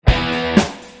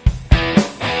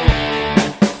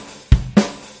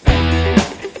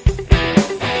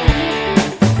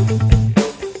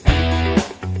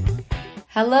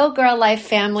Hello, Girl Life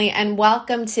family, and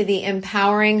welcome to the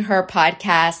Empowering Her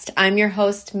podcast. I'm your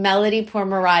host, Melody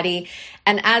Pourmoradi,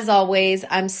 and as always,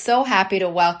 I'm so happy to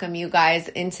welcome you guys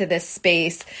into this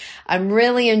space. I'm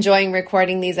really enjoying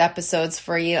recording these episodes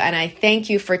for you, and I thank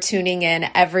you for tuning in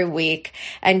every week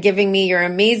and giving me your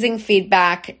amazing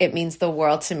feedback. It means the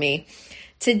world to me.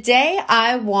 Today,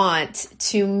 I want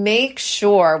to make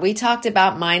sure we talked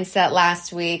about mindset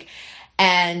last week.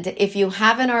 And if you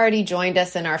haven't already joined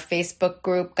us in our Facebook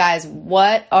group, guys,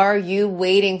 what are you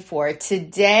waiting for?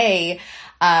 Today,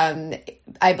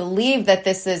 I believe that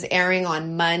this is airing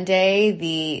on Monday,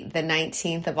 the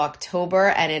 19th of October,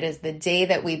 and it is the day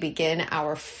that we begin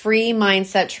our free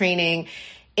mindset training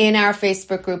in our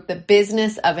Facebook group. The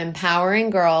Business of Empowering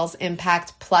Girls,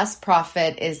 Impact Plus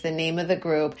Profit is the name of the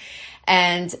group.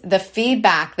 And the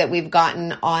feedback that we've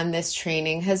gotten on this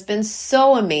training has been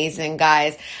so amazing,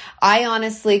 guys. I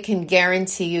honestly can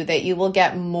guarantee you that you will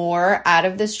get more out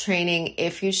of this training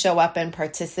if you show up and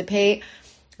participate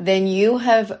than you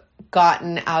have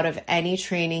gotten out of any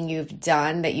training you've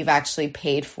done that you've actually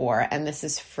paid for. And this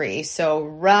is free. So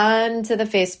run to the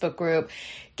Facebook group.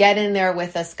 Get in there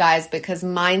with us, guys, because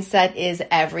mindset is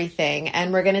everything.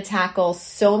 And we're going to tackle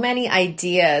so many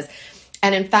ideas.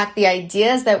 And in fact, the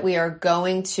ideas that we are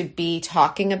going to be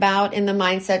talking about in the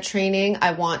mindset training,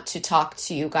 I want to talk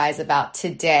to you guys about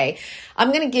today. I'm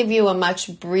going to give you a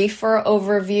much briefer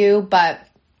overview, but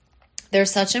there's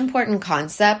such important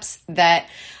concepts that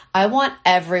I want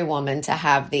every woman to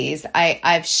have these.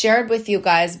 I've shared with you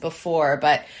guys before,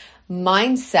 but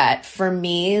mindset for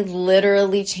me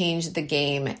literally changed the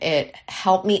game. It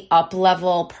helped me up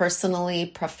level personally,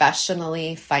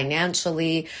 professionally,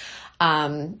 financially.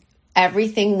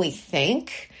 Everything we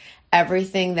think,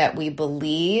 everything that we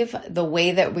believe, the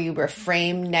way that we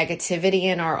reframe negativity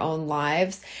in our own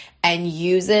lives and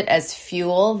use it as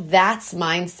fuel, that's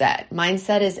mindset.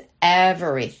 Mindset is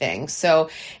everything. So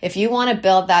if you want to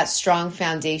build that strong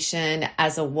foundation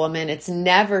as a woman, it's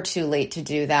never too late to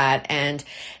do that. And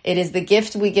it is the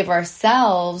gift we give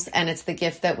ourselves, and it's the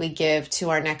gift that we give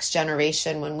to our next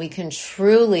generation when we can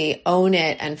truly own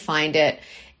it and find it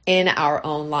in our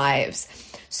own lives.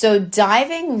 So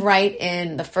diving right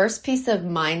in, the first piece of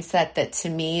mindset that to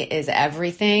me is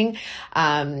everything.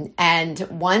 And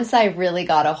once I really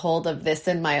got a hold of this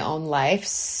in my own life,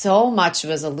 so much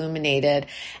was illuminated.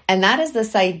 And that is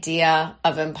this idea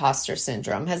of imposter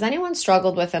syndrome. Has anyone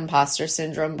struggled with imposter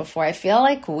syndrome before? I feel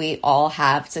like we all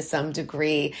have to some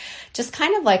degree, just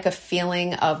kind of like a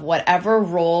feeling of whatever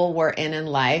role we're in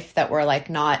life that we're like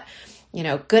not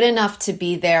good enough to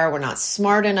be there. We're not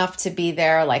smart enough to be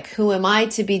there. Like, who am I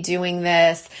to be doing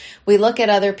this? We look at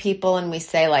other people and we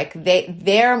say like,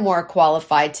 they're more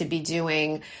qualified to be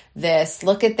doing this.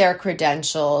 Look at their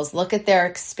credentials, look at their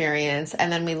experience. And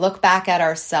then we look back at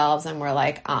ourselves and we're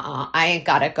like, I ain't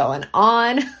got it going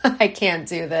on. I can't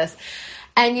do this.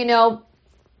 And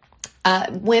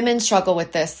women struggle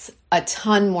with this a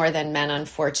ton more than men,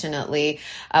 unfortunately.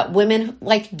 Women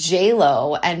like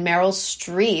J-Lo and Meryl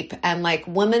Streep and like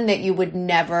women that you would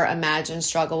never imagine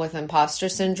struggle with imposter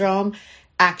syndrome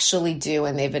actually do,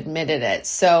 and they've admitted it.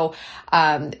 So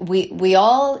we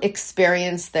all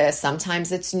experience this.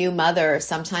 Sometimes it's new mother.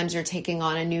 Sometimes you're taking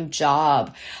on a new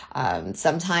job.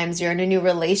 Sometimes you're in a new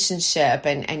relationship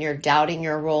and you're doubting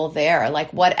your role there.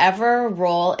 Like whatever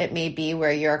role it may be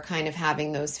where you're kind of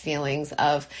having those feelings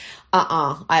of,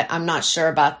 I'm not sure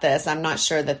about this. I'm not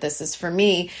sure that this is for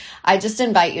me. I just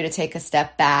invite you to take a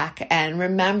step back and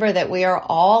remember that we are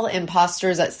all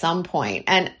imposters at some point.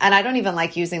 And I don't even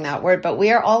like using that word, but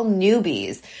we are all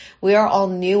newbies. We are all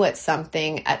new at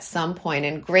something at some point,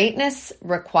 and greatness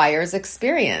requires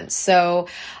experience. So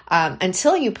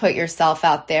until you put yourself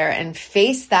out there and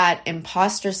face that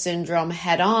imposter syndrome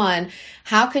head on,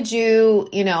 how could you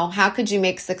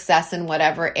make success in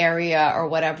whatever area or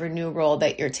whatever new role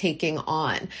that you're taking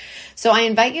on? So I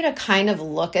invite you to kind of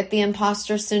look at the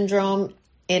imposter syndrome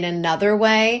in another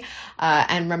way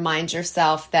and remind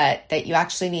yourself that you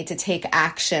actually need to take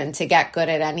action to get good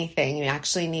at anything. You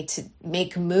actually need to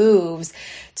make moves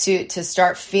to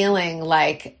start feeling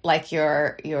like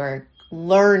you're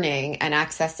learning and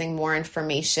accessing more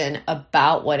information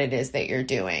about what it is that you're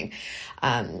doing.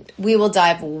 We will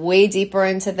dive way deeper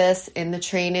into this in the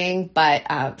training,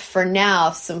 but for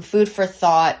now, some food for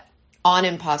thought on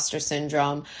imposter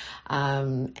syndrome.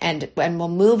 And we'll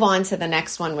move on to the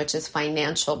next one, which is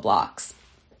financial blocks.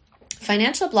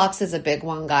 Financial blocks is a big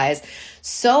one, guys.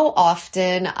 So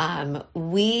often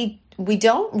we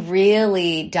don't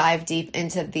really dive deep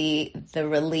into the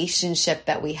relationship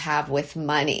that we have with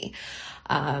money.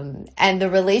 And the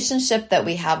relationship that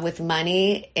we have with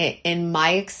money, in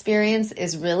my experience,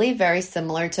 is really very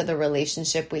similar to the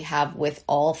relationship we have with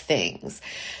all things.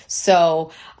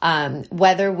 So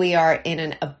whether we are in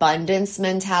an abundance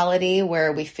mentality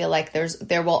where we feel like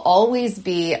there will always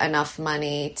be enough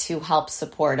money to help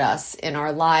support us in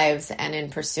our lives and in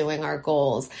pursuing our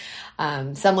goals.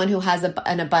 Someone who has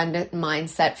an abundant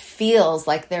mindset feels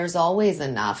like there's always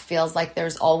enough, feels like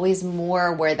there's always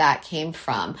more where that came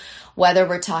from. Whether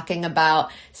we're talking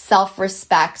about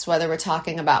self-respect, whether we're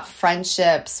talking about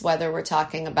friendships, whether we're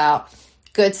talking about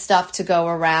good stuff to go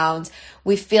around,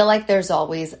 we feel like there's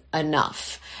always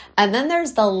enough. And then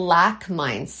there's the lack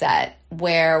mindset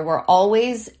where we're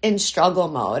always in struggle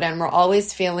mode and we're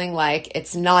always feeling like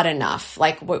it's not enough.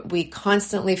 Like we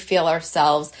constantly feel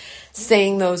ourselves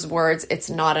saying those words, it's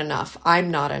not enough, I'm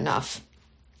not enough.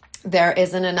 There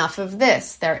isn't enough of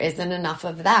this, there isn't enough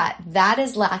of that. That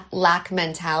is lack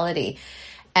mentality.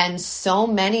 And so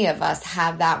many of us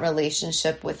have that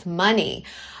relationship with money.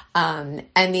 And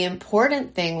the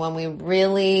important thing when we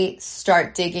really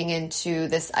start digging into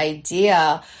this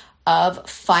idea of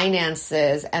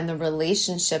finances and the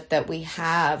relationship that we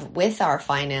have with our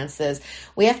finances,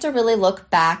 we have to really look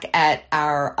back at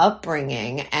our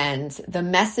upbringing and the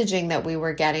messaging that we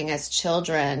were getting as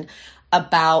children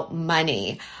about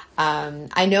money.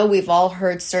 I know we've all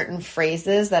heard certain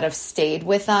phrases that have stayed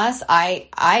with us.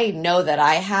 I know that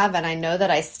I have, and I know that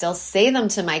I still say them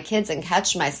to my kids and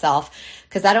catch myself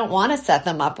because I don't want to set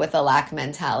them up with a lack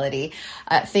mentality.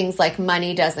 Things like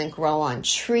money doesn't grow on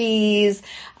trees.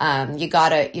 You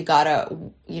gotta,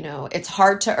 it's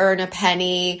hard to earn a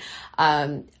penny.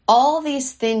 All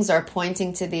these things are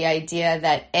pointing to the idea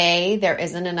that A, there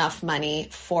isn't enough money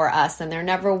for us and there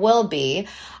never will be.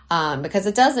 Because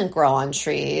it doesn't grow on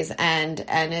trees and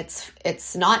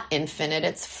it's not infinite,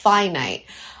 it's finite.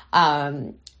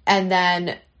 And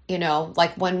then,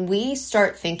 like when we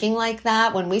start thinking like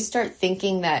that, when we start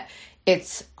thinking that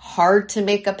it's hard to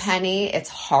make a penny, it's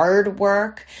hard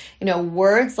work,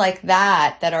 words like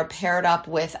that are paired up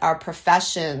with our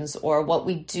professions or what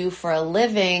we do for a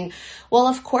living, well,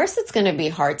 of course it's going to be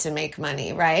hard to make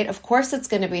money, right? Of course it's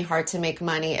going to be hard to make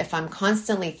money if I'm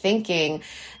constantly thinking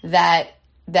that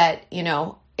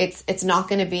it's not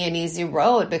going to be an easy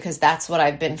road because that's what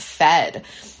I've been fed.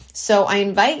 So I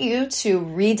invite you to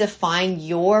redefine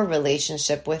your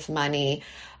relationship with money,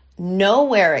 know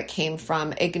where it came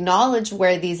from, acknowledge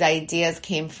where these ideas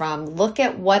came from, look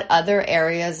at what other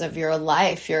areas of your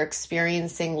life you're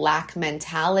experiencing lack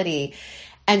mentality,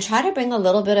 and try to bring a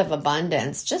little bit of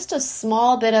abundance. Just a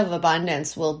small bit of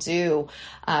abundance will do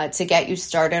to get you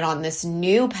started on this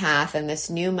new path and this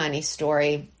new money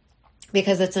story.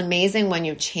 Because it's amazing when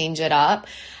you change it up,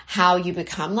 how you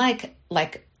become like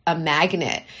a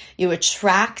magnet. You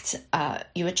attract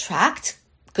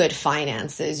good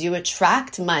finances. You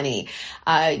attract money.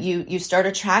 You start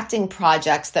attracting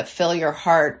projects that fill your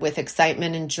heart with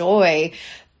excitement and joy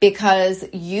because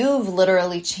you've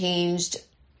literally changed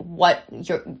what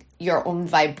your own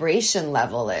vibration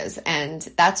level is. And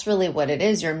that's really what it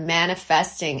is. You're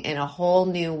manifesting in a whole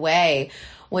new way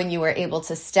when you are able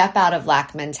to step out of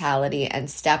lack mentality and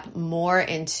step more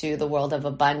into the world of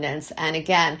abundance. And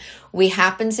again, we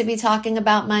happen to be talking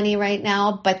about money right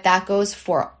now, but that goes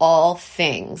for all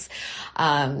things.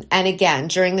 And again,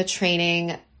 during the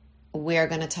training, we're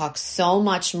going to talk so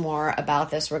much more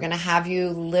about this. We're going to have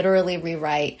you literally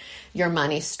rewrite your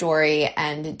money story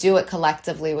and do it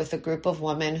collectively with a group of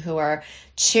women who are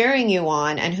cheering you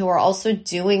on and who are also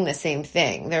doing the same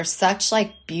thing. There's such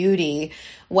beauty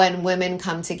when women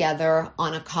come together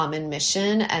on a common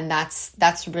mission. And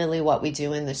that's really what we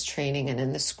do in this training and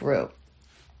in this group.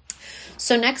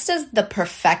 So next is the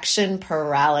perfection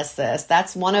paralysis.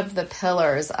 That's one of the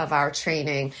pillars of our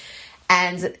training.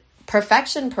 And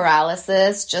perfection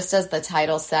paralysis, just as the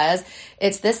title says,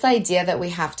 it's this idea that we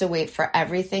have to wait for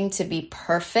everything to be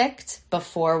perfect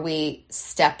before we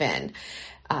step in.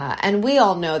 And we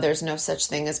all know there's no such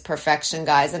thing as perfection,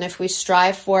 guys. And if we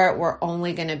strive for it, we're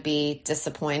only going to be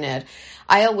disappointed.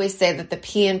 I always say that the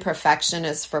P in perfection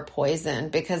is for poison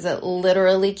because it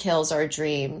literally kills our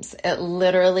dreams. It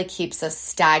literally keeps us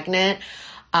stagnant.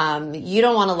 You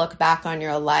don't want to look back on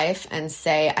your life and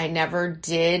say, I never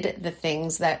did the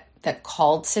things that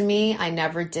called to me. I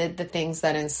never did the things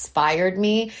that inspired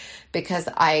me because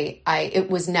it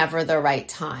was never the right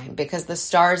time, because the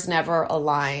stars never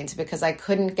aligned, because I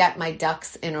couldn't get my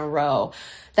ducks in a row.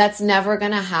 That's never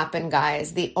going to happen,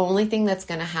 guys. The only thing that's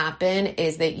going to happen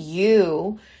is that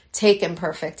you take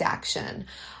imperfect action.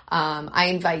 I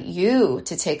invite you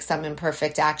to take some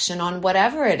imperfect action on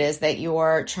whatever it is that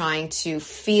you're trying to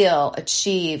feel,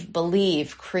 achieve,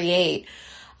 believe, create.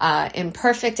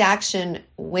 Imperfect action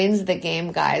wins the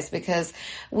game, guys, because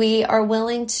we are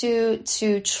willing to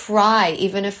try,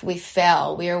 even if we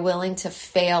fail. We are willing to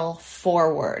fail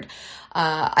forward.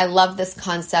 I love this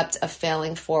concept of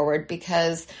failing forward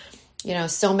because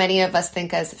so many of us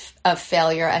think of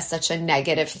failure as such a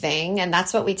negative thing. And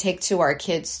that's what we take to our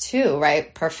kids too,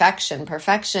 right? Perfection.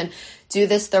 Do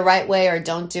this the right way or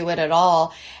don't do it at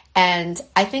all. And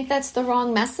I think that's the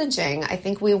wrong messaging. I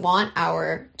think we want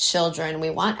our children, we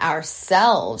want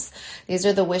ourselves. These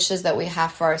are the wishes that we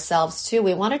have for ourselves too.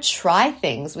 We want to try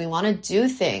things. We want to do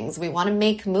things. We want to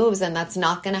make moves. And that's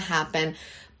not going to happen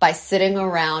by sitting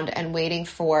around and waiting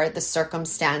for the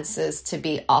circumstances to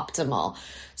be optimal.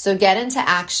 So get into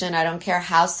action. I don't care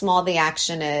how small the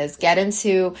action is. Get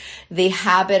into the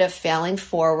habit of failing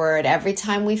forward. Every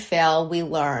time we fail, we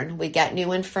learn, we get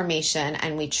new information,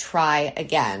 and we try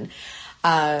again.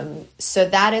 So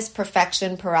that is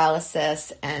perfection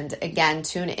paralysis. And again,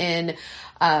 tune in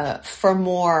for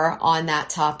more on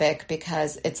that topic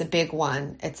because it's a big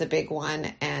one.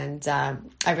 And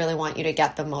I really want you to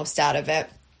get the most out of it.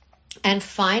 And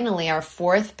finally, our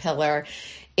fourth pillar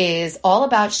is all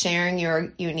about sharing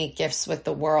your unique gifts with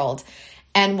the world.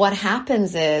 And what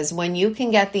happens is when you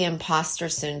can get the imposter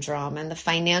syndrome and the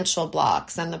financial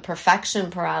blocks and the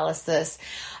perfection paralysis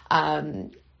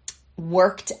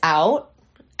worked out,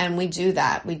 and we do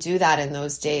that in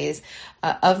those days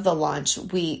of the launch.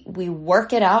 We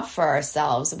work it out for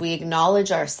ourselves. We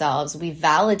acknowledge ourselves. We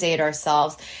validate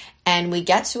ourselves. And we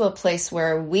get to a place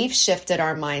where we've shifted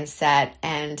our mindset.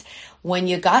 And when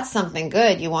you got something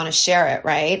good, you want to share it,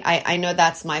 right? I know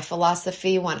that's my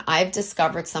philosophy. When I've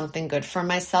discovered something good for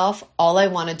myself, all I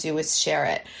want to do is share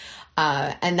it.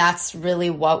 And that's really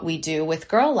what we do with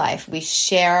Girl Life. We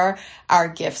share our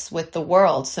gifts with the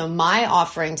world. So my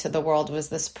offering to the world was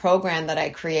this program that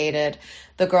I created,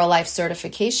 the Girl Life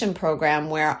Certification Program,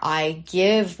 where I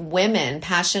give women,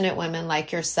 passionate women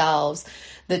like yourselves,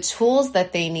 the tools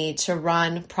that they need to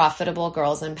run profitable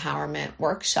girls empowerment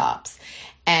workshops.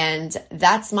 And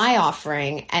that's my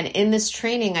offering. And in this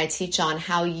training, I teach on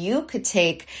how you could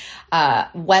take,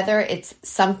 whether it's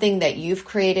something that you've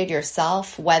created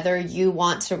yourself, whether you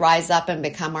want to rise up and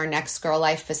become our next Girl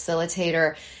Life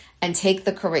facilitator and take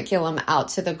the curriculum out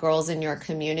to the girls in your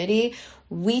community.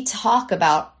 We talk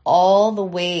about all the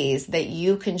ways that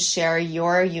you can share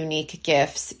your unique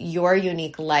gifts, your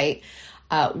unique light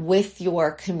with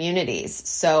your communities.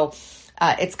 So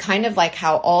it's kind of like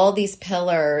how all these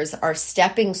pillars are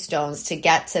stepping stones to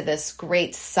get to this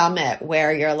great summit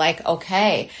where you're like,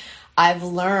 okay, I've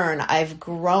learned, I've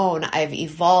grown, I've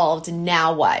evolved.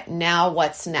 Now what? Now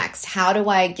what's next? How do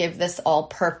I give this all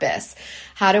purpose?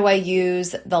 How do I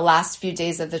use the last few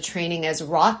days of the training as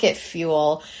rocket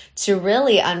fuel to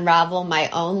really unravel my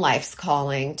own life's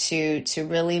calling, to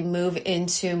really move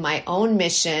into my own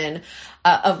mission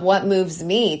of what moves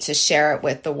me to share it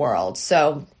with the world?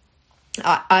 So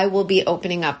I will be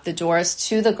opening up the doors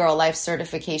to the Girl Life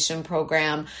Certification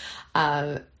Program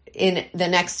in the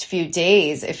next few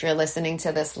days if you're listening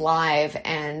to this live.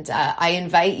 And I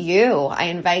invite you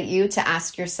to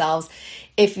ask yourselves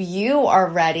if you are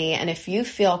ready and if you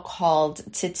feel called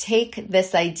to take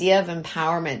this idea of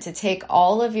empowerment, to take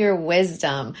all of your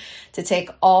wisdom, to take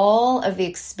all of the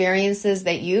experiences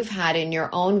that you've had in your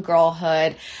own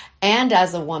girlhood and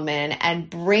as a woman and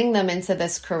bring them into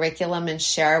this curriculum and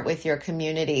share it with your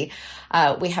community.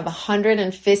 We have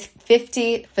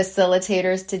 150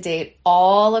 facilitators to date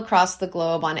all across the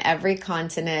globe on every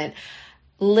continent,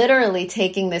 literally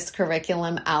taking this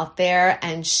curriculum out there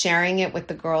and sharing it with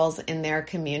the girls in their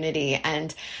community.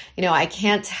 And, I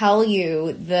can't tell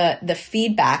you the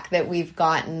feedback that we've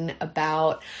gotten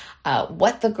about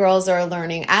what the girls are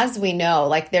learning. As we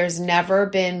know, there's never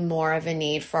been more of a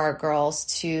need for our girls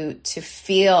to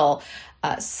feel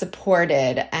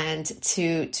supported and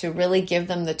to really give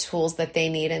them the tools that they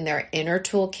need in their inner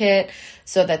toolkit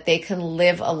so that they can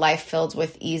live a life filled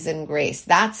with ease and grace.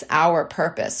 That's our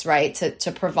purpose, right?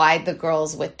 To provide the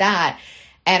girls with that.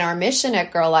 And our mission at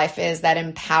Girl Life is that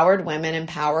empowered women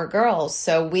empower girls.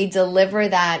 So we deliver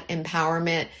that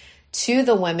empowerment to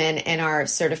the women in our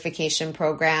certification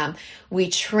program. We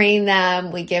train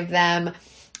them, we give them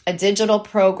a digital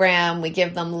program, we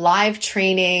give them live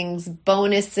trainings,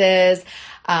 bonuses,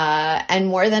 and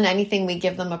more than anything, we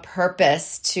give them a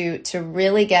purpose to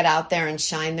really get out there and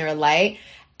shine their light.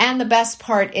 And the best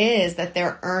part is that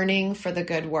they're earning for the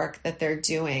good work that they're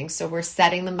doing. So we're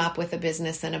setting them up with a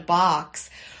business in a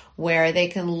box where they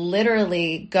can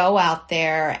literally go out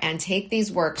there and take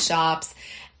these workshops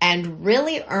and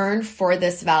really earn for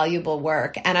this valuable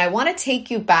work. And I want to take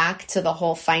you back to the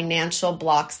whole financial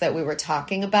blocks that we were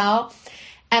talking about.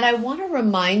 And I want to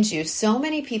remind you, so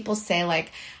many people say,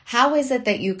 like, how is it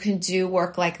that you can do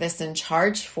work like this and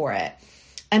charge for it?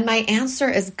 And my answer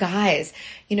is, guys,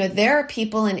 there are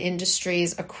people in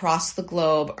industries across the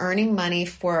globe earning money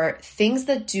for things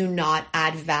that do not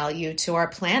add value to our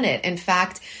planet. In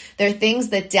fact, they're things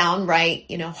that downright,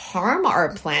 harm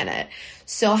our planet.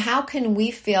 So how can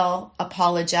we feel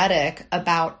apologetic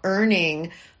about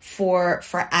earning for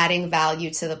adding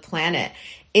value to the planet?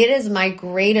 It is my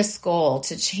greatest goal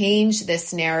to change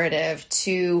this narrative,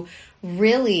 to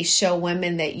really show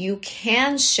women that you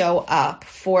can show up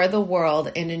for the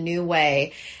world in a new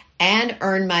way and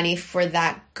earn money for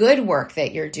that good work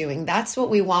that you're doing. That's what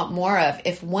we want more of.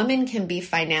 If women can be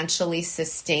financially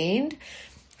sustained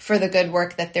for the good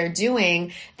work that they're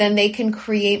doing, then they can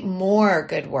create more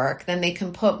good work, then they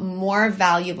can put more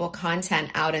valuable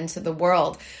content out into the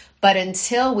world. But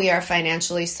until we are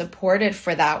financially supported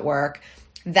for that work,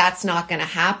 that's not going to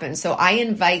happen. So I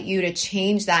invite you to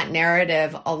change that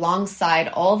narrative alongside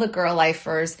all the girl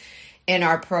lifers in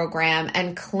our program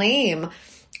and claim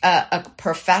a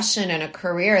profession and a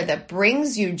career that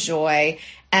brings you joy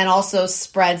and also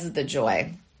spreads the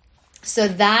joy. So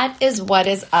that is what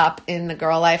is up in the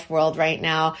girl life world right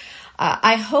now.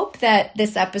 I hope that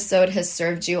this episode has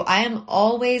served you. I am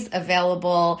always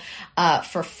available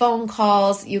for phone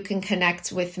calls. You can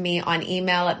connect with me on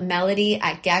email at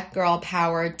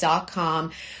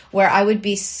melody@getgirlpower.com, where I would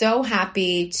be so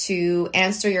happy to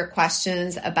answer your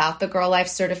questions about the Girl Life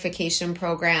Certification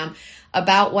Program,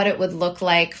 about what it would look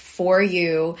like for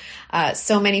you.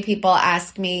 So many people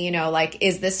ask me,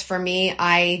 is this for me?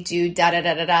 I do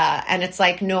da-da-da-da-da. And it's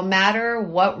like, no matter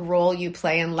what role you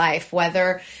play in life,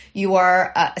 whether you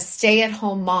are a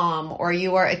stay-at-home mom, or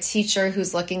you are a teacher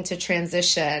who's looking to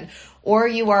transition, or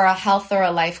you are a health or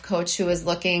a life coach who is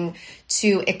looking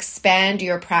to expand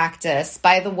your practice.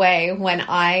 By the way, when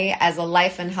I, as a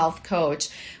life and health coach,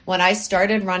 when I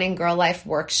started running Girl Life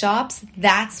workshops,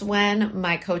 that's when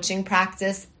my coaching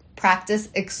practice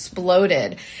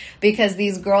exploded, because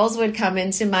these girls would come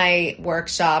into my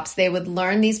workshops, they would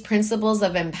learn these principles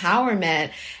of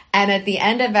empowerment. And at the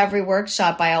end of every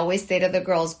workshop, I always say to the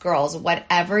girls,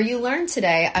 whatever you learn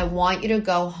today, I want you to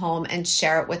go home and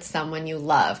share it with someone you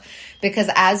love. Because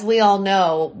as we all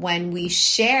know, when we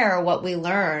share what we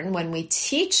learn, when we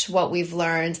teach what we've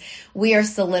learned, we are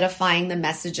solidifying the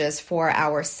messages for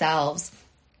ourselves.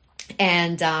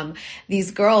 And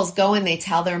these girls go and they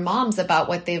tell their moms about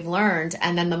what they've learned.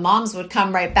 And then the moms would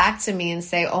come right back to me and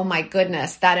say, oh my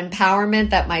goodness, that empowerment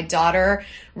that my daughter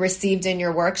received in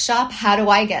your workshop, how do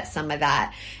I get some of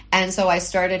that? And so I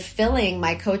started filling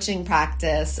my coaching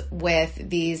practice with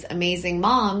these amazing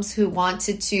moms who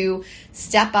wanted to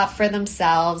step up for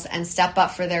themselves and step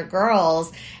up for their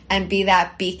girls and be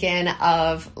that beacon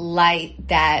of light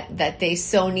that they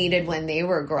so needed when they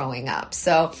were growing up.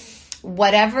 So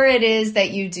whatever it is that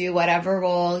you do, whatever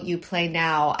role you play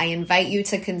now, I invite you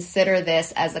to consider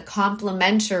this as a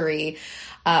complementary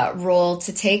role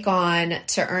to take on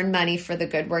to earn money for the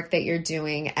good work that you're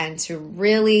doing and to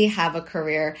really have a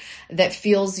career that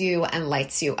fuels you and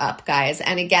lights you up, guys.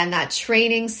 And again, that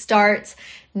training starts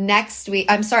next week.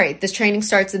 This training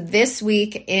starts this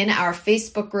week in our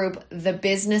Facebook group, The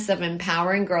Business of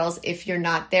Empowering Girls. If you're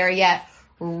not there yet,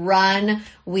 run.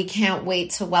 We can't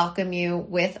wait to welcome you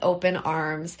with open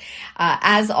arms.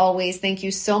 As always, thank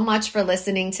you so much for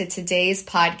listening to today's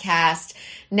podcast.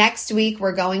 Next week,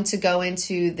 we're going to go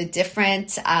into the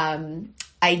different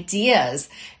ideas,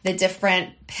 the different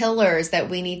pillars that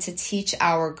we need to teach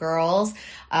our girls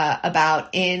about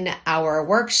in our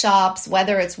workshops,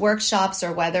 whether it's workshops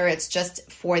or whether it's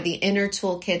just for the inner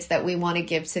toolkits that we want to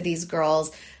give to these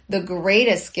girls. The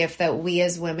greatest gift that we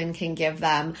as women can give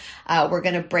them. We're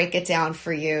going to break it down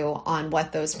for you on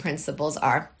what those principles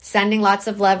are. Sending lots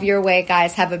of love your way,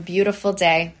 guys. Have a beautiful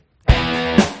day.